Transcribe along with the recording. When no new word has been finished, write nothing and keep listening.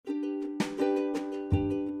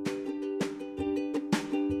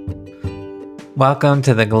Welcome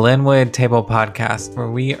to the Glenwood Table Podcast, where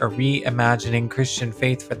we are reimagining Christian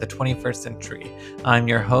faith for the 21st century. I'm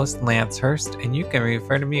your host, Lance Hurst, and you can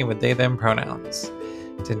refer to me with they, them pronouns.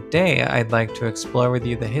 Today, I'd like to explore with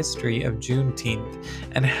you the history of Juneteenth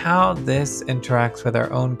and how this interacts with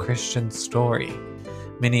our own Christian story.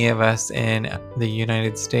 Many of us in the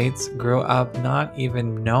United States grew up not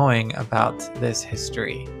even knowing about this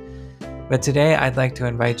history. But today I'd like to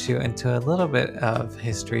invite you into a little bit of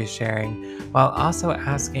history sharing while also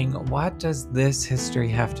asking, what does this history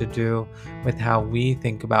have to do with how we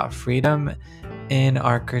think about freedom in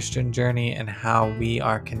our Christian journey and how we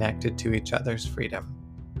are connected to each other's freedom?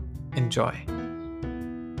 Enjoy.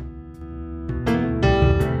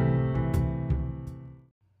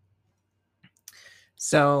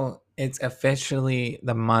 So it's officially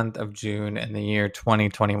the month of June in the year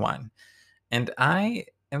 2021. And I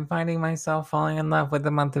am finding myself falling in love with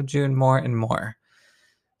the month of June more and more.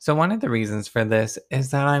 So one of the reasons for this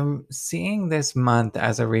is that I'm seeing this month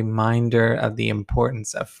as a reminder of the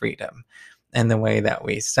importance of freedom and the way that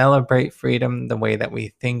we celebrate freedom, the way that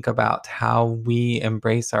we think about how we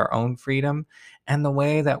embrace our own freedom, and the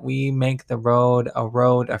way that we make the road a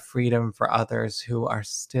road of freedom for others who are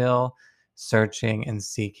still searching and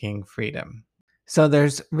seeking freedom. So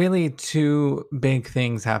there's really two big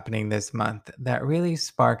things happening this month that really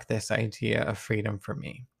spark this idea of freedom for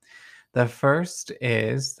me. The first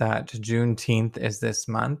is that Juneteenth is this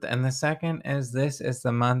month, and the second is this is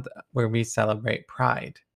the month where we celebrate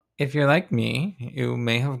Pride. If you're like me, you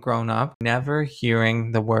may have grown up never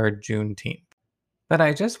hearing the word Juneteenth. But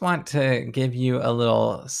I just want to give you a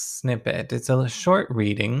little snippet. It's a short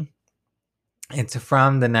reading. It's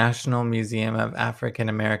from the National Museum of African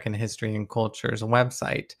American History and Culture's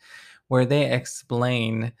website, where they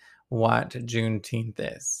explain what Juneteenth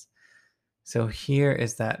is. So here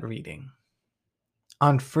is that reading.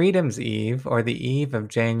 On Freedom's Eve, or the eve of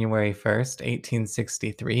January 1st,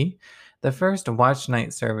 1863, the first watch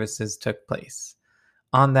night services took place.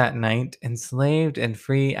 On that night, enslaved and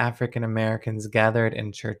free African Americans gathered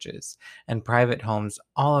in churches and private homes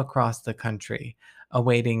all across the country,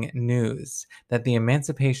 awaiting news that the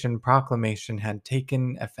Emancipation Proclamation had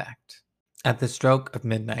taken effect. At the stroke of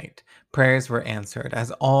midnight, prayers were answered as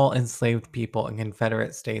all enslaved people in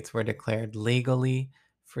Confederate states were declared legally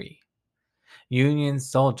free. Union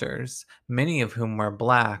soldiers, many of whom were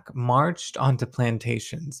black, marched onto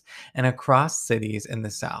plantations and across cities in the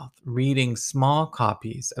South, reading small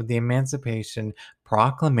copies of the Emancipation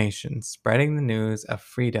Proclamation, spreading the news of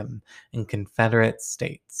freedom in Confederate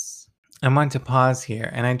states. I want to pause here,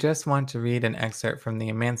 and I just want to read an excerpt from the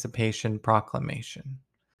Emancipation Proclamation.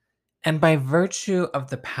 And by virtue of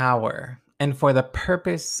the power and for the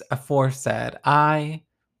purpose aforesaid, I,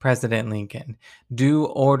 President Lincoln, do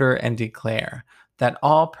order and declare that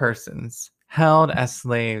all persons held as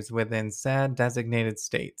slaves within said designated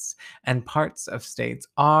states and parts of states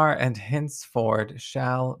are and henceforth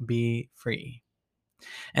shall be free,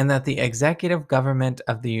 and that the executive government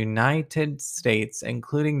of the United States,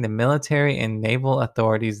 including the military and naval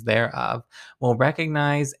authorities thereof, will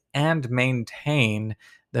recognize and maintain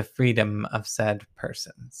the freedom of said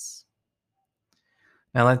persons.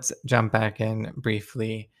 Now let's jump back in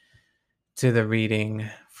briefly to the reading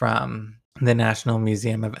from the National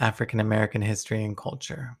Museum of African American History and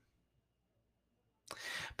Culture.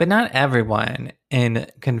 But not everyone in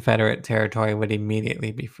Confederate territory would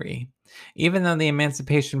immediately be free. Even though the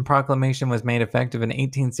Emancipation Proclamation was made effective in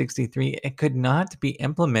 1863, it could not be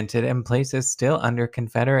implemented in places still under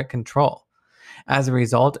Confederate control. As a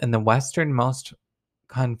result, in the westernmost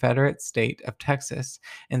Confederate state of Texas,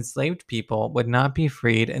 enslaved people would not be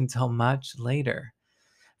freed until much later.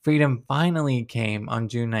 Freedom finally came on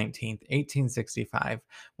June 19, 1865,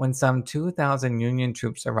 when some 2,000 Union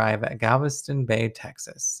troops arrived at Galveston Bay,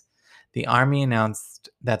 Texas. The Army announced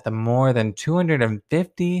that the more than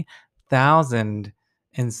 250,000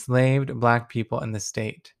 enslaved Black people in the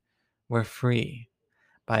state were free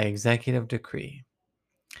by executive decree.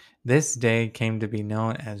 This day came to be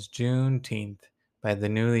known as Juneteenth by the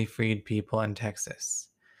newly freed people in Texas.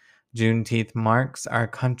 Juneteenth marks our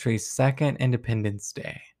country's second Independence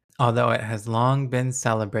Day. Although it has long been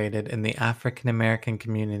celebrated in the African American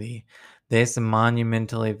community, this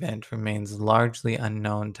monumental event remains largely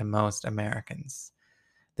unknown to most Americans.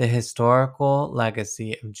 The historical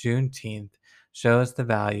legacy of Juneteenth shows the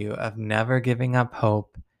value of never giving up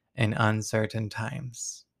hope in uncertain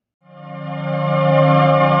times.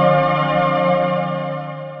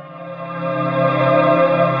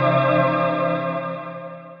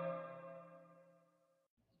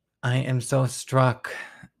 I am so struck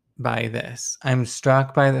by this. I'm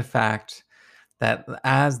struck by the fact that,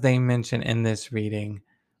 as they mention in this reading,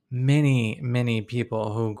 many, many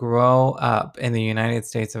people who grow up in the United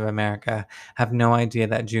States of America have no idea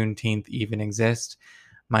that Juneteenth even exists,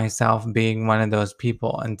 myself being one of those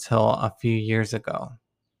people until a few years ago.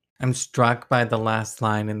 I'm struck by the last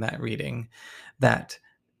line in that reading, that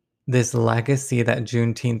this legacy that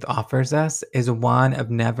Juneteenth offers us is one of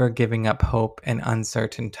never giving up hope in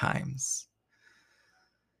uncertain times.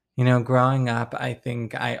 Growing up, I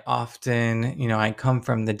think I often, I come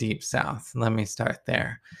from the Deep South. Let me start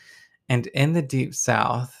there. And in the Deep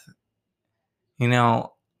South,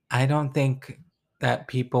 I don't think that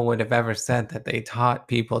people would have ever said that they taught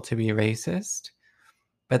people to be racist,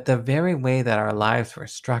 but the very way that our lives were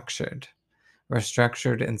structured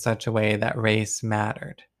in such a way that race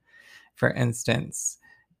mattered. For instance,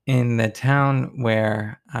 in the town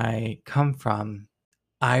where I come from,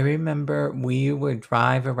 I remember we would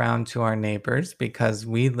drive around to our neighbors because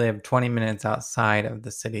we lived 20 minutes outside of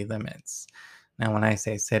the city limits. Now, when I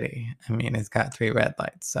say city, I mean it's got 3 red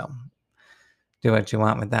lights, so do what you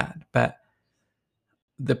want with that. But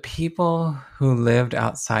the people who lived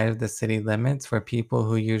outside of the city limits were people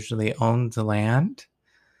who usually owned the land,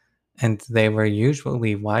 and they were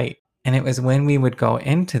usually white. And it was when we would go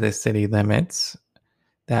into the city limits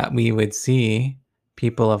that we would see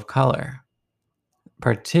people of color,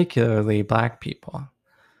 particularly Black people.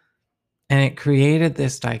 And it created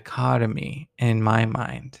this dichotomy in my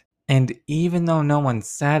mind. And even though no one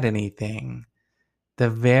said anything, the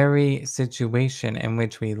very situation in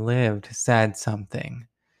which we lived said something.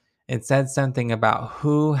 It said something about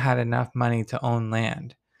who had enough money to own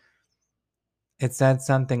land. It said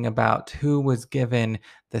something about who was given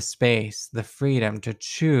the space, the freedom to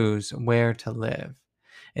choose where to live.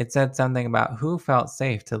 It said something about who felt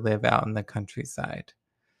safe to live out in the countryside.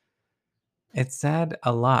 It said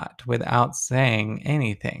a lot without saying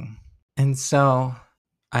anything. And so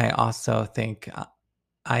I also think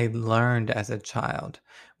I learned as a child,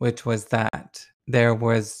 which was that there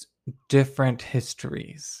was different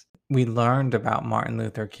histories. We learned about Martin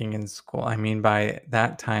Luther King in school. I mean, by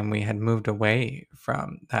that time, we had moved away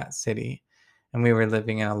from that city and we were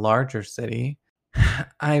living in a larger city.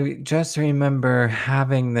 I just remember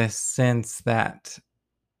having this sense that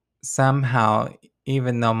somehow,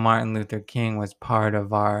 even though Martin Luther King was part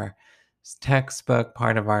of our textbook,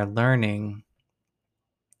 part of our learning,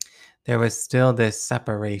 there was still this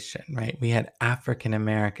separation, right? We had African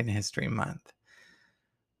American History Month,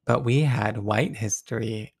 but we had white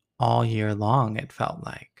history all year long, it felt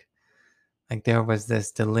like. Like there was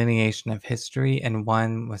this delineation of history, and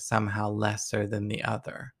one was somehow lesser than the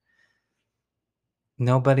other.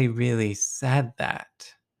 Nobody really said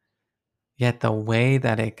that. Yet the way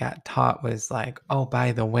that it got taught was like, oh,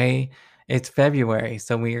 by the way, it's February,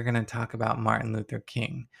 so we are going to talk about Martin Luther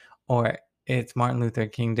King. Or it's Martin Luther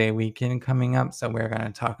King Day weekend coming up, so we're going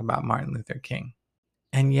to talk about Martin Luther King.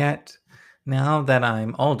 And yet, now that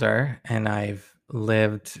I'm older and I've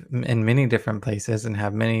lived in many different places and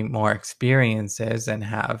have many more experiences and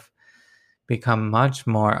have become much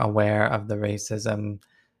more aware of the racism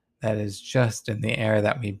that is just in the air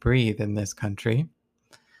that we breathe in this country,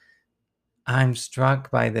 I'm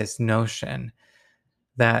struck by this notion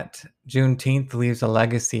that Juneteenth leaves a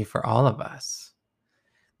legacy for all of us.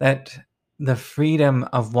 That the freedom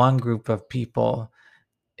of one group of people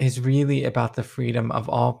is really about the freedom of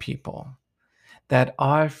all people. That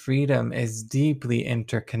our freedom is deeply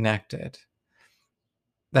interconnected.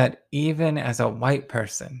 That even as a white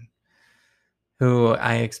person, who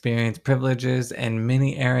I experience privileges in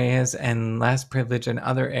many areas and less privilege in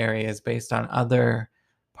other areas based on other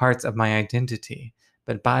parts of my identity.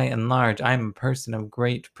 But by and large, I'm a person of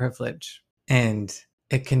great privilege. And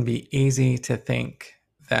it can be easy to think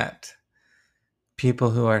that people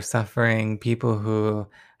who are suffering, people who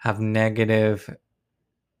have negative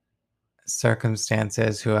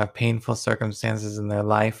circumstances, who have painful circumstances in their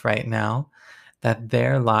life right now, that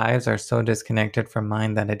their lives are so disconnected from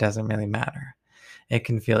mine that it doesn't really matter. It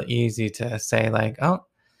can feel easy to say like, oh,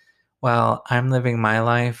 well, I'm living my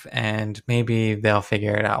life and maybe they'll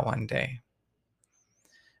figure it out one day.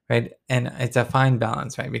 Right? And it's a fine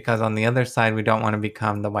balance, right? Because on the other side, we don't want to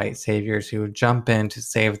become the white saviors who jump in to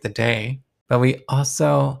save the day. But we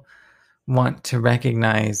also want to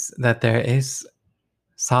recognize that there is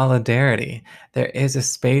solidarity. There is a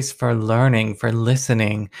space for learning, for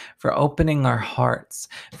listening, for opening our hearts,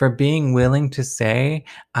 for being willing to say,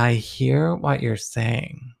 I hear what you're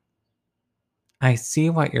saying. I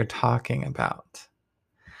see what you're talking about.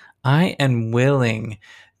 I am willing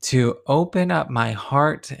to open up my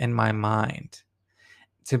heart and my mind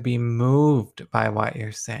to be moved by what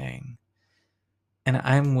you're saying. And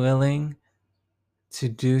I'm willing to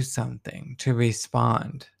do something, to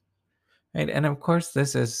respond, right? And of course,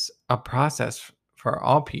 this is a process for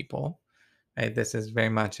all people, right? This is very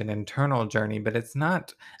much an internal journey, but it's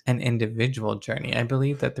not an individual journey. I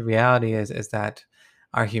believe that the reality is that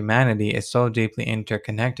our humanity is so deeply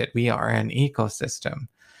interconnected. We are an ecosystem.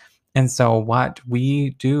 And so what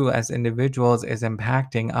we do as individuals is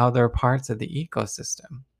impacting other parts of the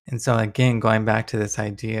ecosystem. And so again, going back to this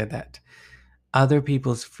idea that other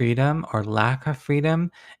people's freedom or lack of freedom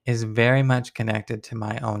is very much connected to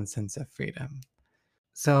my own sense of freedom.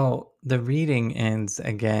 So the reading ends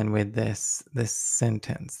again with this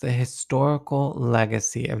sentence. The historical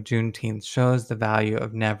legacy of Juneteenth shows the value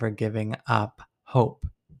of never giving up hope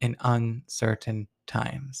in uncertain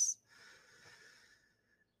times.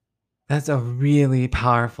 That's a really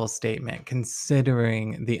powerful statement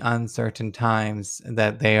considering the uncertain times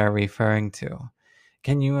that they are referring to.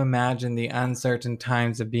 Can you imagine the uncertain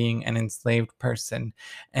times of being an enslaved person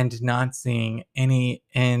and not seeing any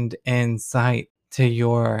end in sight to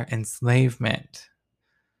your enslavement?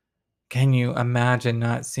 Can you imagine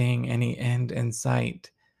not seeing any end in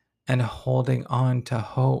sight and holding on to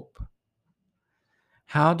hope?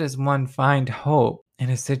 How does one find hope in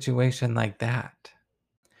a situation like that?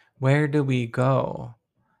 Where do we go?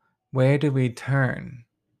 Where do we turn?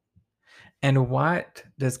 And what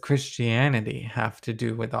does Christianity have to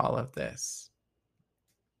do with all of this?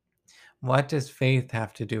 What does faith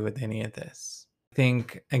have to do with any of this? I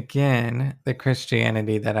think, again, the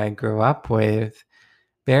Christianity that I grew up with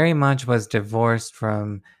very much was divorced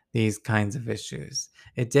from these kinds of issues.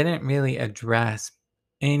 It didn't really address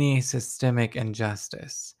any systemic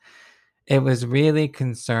injustice. It was really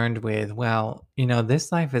concerned with, well,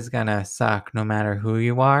 this life is going to suck no matter who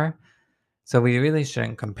you are. So we really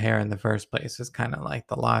shouldn't compare in the first place. It's kind of like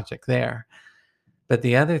the logic there. But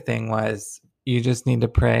the other thing was you just need to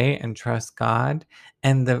pray and trust God.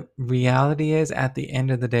 And the reality is, at the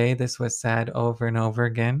end of the day, this was said over and over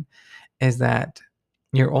again, is that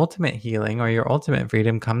your ultimate healing or your ultimate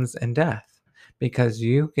freedom comes in death because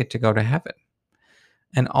you get to go to heaven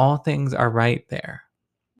and all things are right there.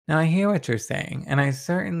 Now, I hear what you're saying, and I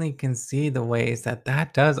certainly can see the ways that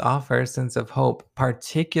that does offer a sense of hope,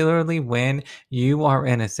 particularly when you are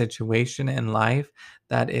in a situation in life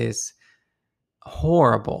that is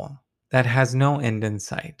horrible, that has no end in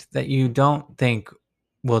sight, that you don't think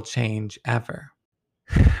will change ever.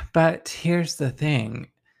 But here's the thing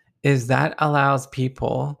is that allows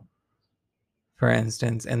people, for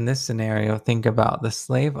instance, in this scenario, think about the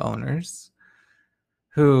slave owners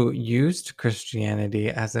who used Christianity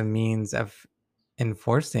as a means of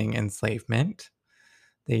enforcing enslavement.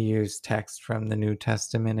 They used text from the New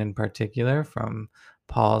Testament in particular, from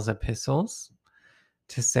Paul's epistles,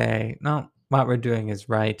 to say, no, what we're doing is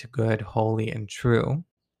right, good, holy, and true.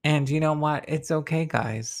 And you know what? It's okay,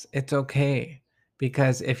 guys. It's okay.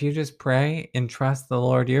 Because if you just pray and trust the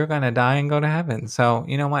Lord, you're going to die and go to heaven. So,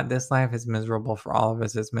 you know what? This life is miserable for all of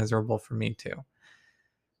us. It's miserable for me too.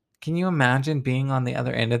 Can you imagine being on the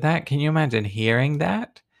other end of that? Can you imagine hearing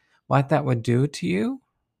that? What that would do to you?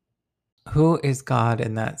 Who is God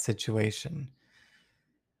in that situation?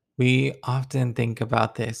 We often think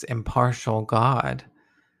about this impartial God.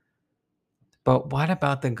 But what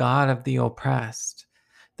about the God of the oppressed?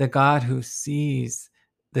 The God who sees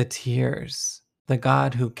the tears, the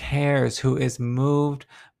God who cares, who is moved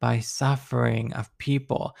by suffering of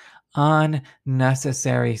people,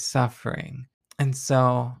 unnecessary suffering. And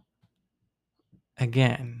so,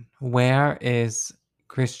 again, where is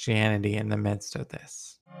Christianity in the midst of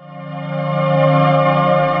this?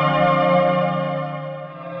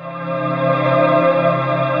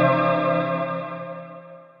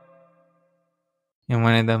 In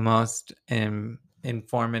one of the most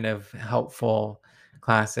informative, helpful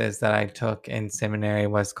classes that I took in seminary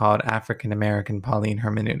was called African American Pauline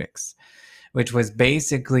Hermeneutics, which was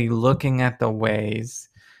basically looking at the ways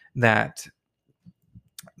that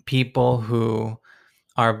people who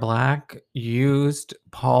are Black used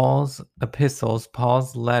Paul's epistles,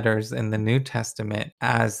 Paul's letters in the New Testament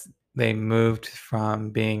as they moved from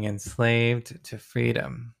being enslaved to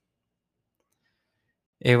freedom.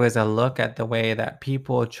 It was a look at the way that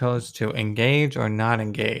people chose to engage or not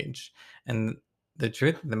engage. And the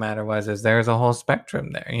truth of the matter is there's a whole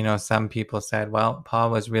spectrum there. Some people said, well,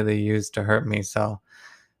 Paul was really used to hurt me, so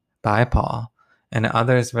bye, Paul. And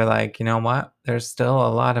others were like, you know what? There's still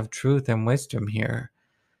a lot of truth and wisdom here.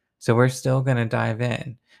 So we're still going to dive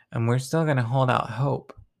in and we're still going to hold out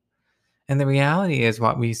hope. And the reality is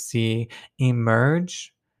what we see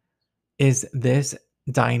emerge is this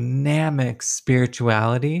dynamic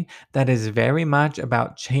spirituality that is very much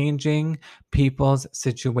about changing people's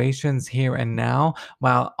situations here and now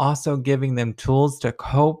while also giving them tools to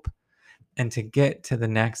cope and to get to the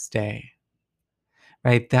next day.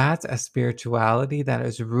 Right? That's a spirituality that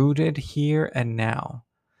is rooted here and now.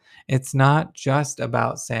 It's not just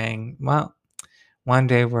about saying, well, one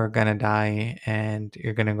day we're going to die and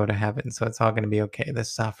you're going to go to heaven, so it's all going to be okay. The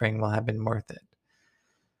suffering will have been worth it.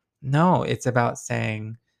 No, it's about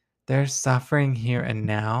saying there's suffering here and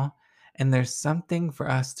now, and there's something for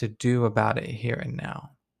us to do about it here and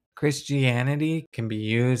now. Christianity can be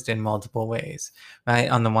used in multiple ways,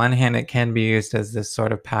 right? On the one hand, it can be used as this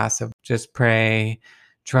sort of passive, just pray,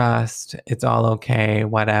 trust, it's all okay,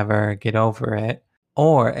 whatever, get over it.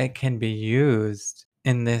 Or it can be used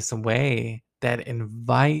in this way that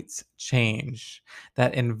invites change,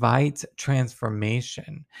 that invites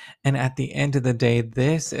transformation. And at the end of the day,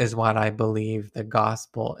 this is what I believe the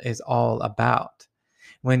gospel is all about.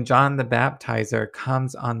 When John the Baptizer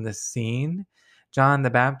comes on the scene, John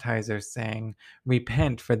the Baptizer saying,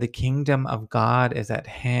 "Repent, for the kingdom of God is at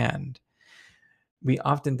hand." We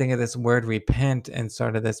often think of this word repent in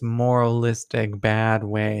sort of this moralistic bad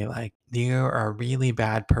way, like you're a really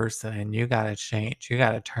bad person and you got to change, you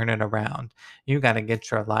got to turn it around, you got to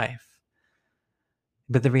get your life.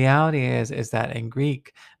 But the reality is that in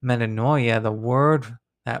Greek, metanoia, the word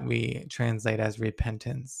that we translate as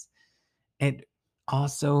repentance, it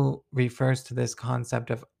also refers to this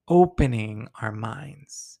concept of opening our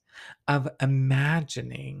minds, of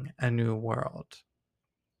imagining a new world.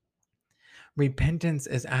 Repentance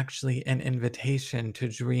is actually an invitation to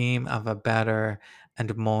dream of a better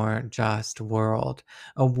and more just world,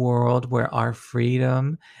 a world where our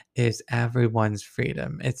freedom is everyone's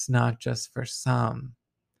freedom. It's not just for some.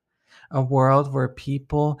 A world where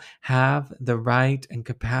people have the right and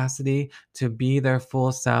capacity to be their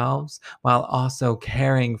full selves while also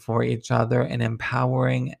caring for each other and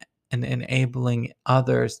empowering and enabling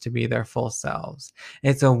others to be their full selves.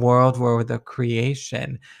 It's a world where the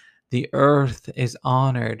creation, the earth, is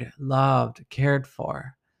honored, loved, cared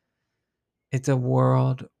for. It's a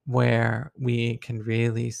world where we can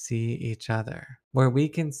really see each other, where we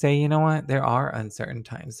can say, you know what, there are uncertain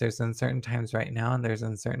times. There's uncertain times right now, and there's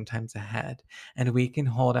uncertain times ahead. And we can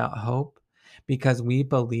hold out hope because we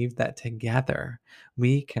believe that together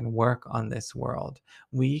we can work on this world.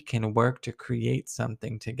 We can work to create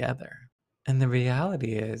something together. And the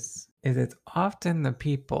reality is it's often the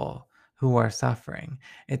people who are suffering.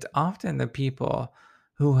 It's often the people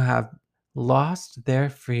who have lost their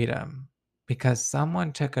freedom because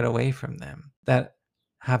someone took it away from them that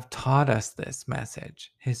have taught us this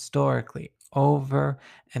message historically over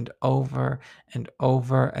and over and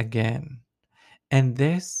over again. And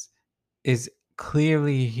this is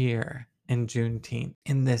clearly here in Juneteenth,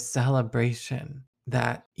 in this celebration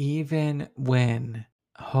that even when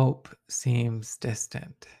hope seems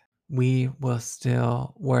distant, we will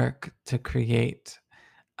still work to create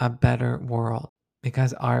a better world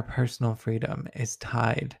because our personal freedom is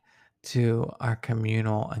tied to our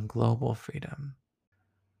communal and global freedom.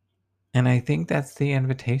 And I think that's the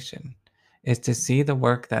invitation, is to see the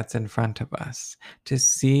work that's in front of us, to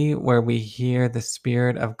see where we hear the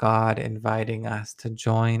Spirit of God inviting us to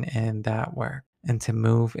join in that work and to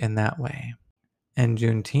move in that way. And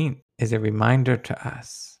Juneteenth is a reminder to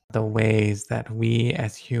us the ways that we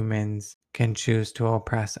as humans can choose to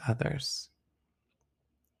oppress others.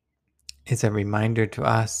 It's a reminder to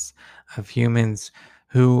us of humans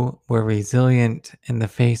who were resilient in the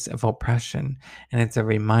face of oppression. And it's a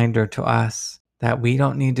reminder to us that we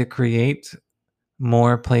don't need to create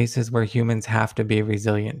more places where humans have to be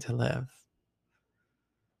resilient to live.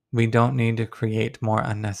 We don't need to create more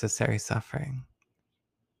unnecessary suffering.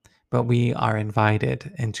 But we are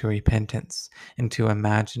invited into repentance, into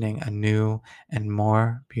imagining a new and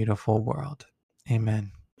more beautiful world.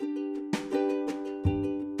 Amen.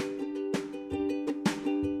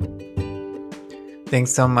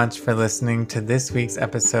 Thanks so much for listening to this week's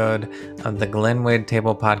episode of the Glenwood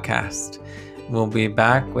Table Podcast. We'll be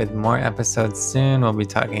back with more episodes soon. We'll be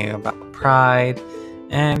talking about pride,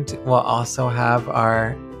 and we'll also have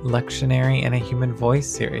our lectionary and a human voice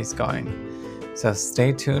series going. So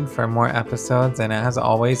stay tuned for more episodes. And as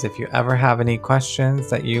always, if you ever have any questions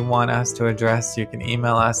that you want us to address, you can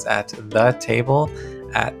email us at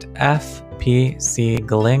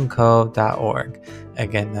thetable@fpcglencoe.org.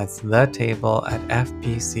 Again, that's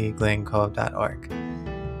thetable@fpcglencoe.org.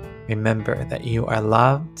 Remember that you are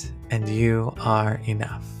loved and you are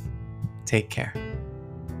enough. Take care.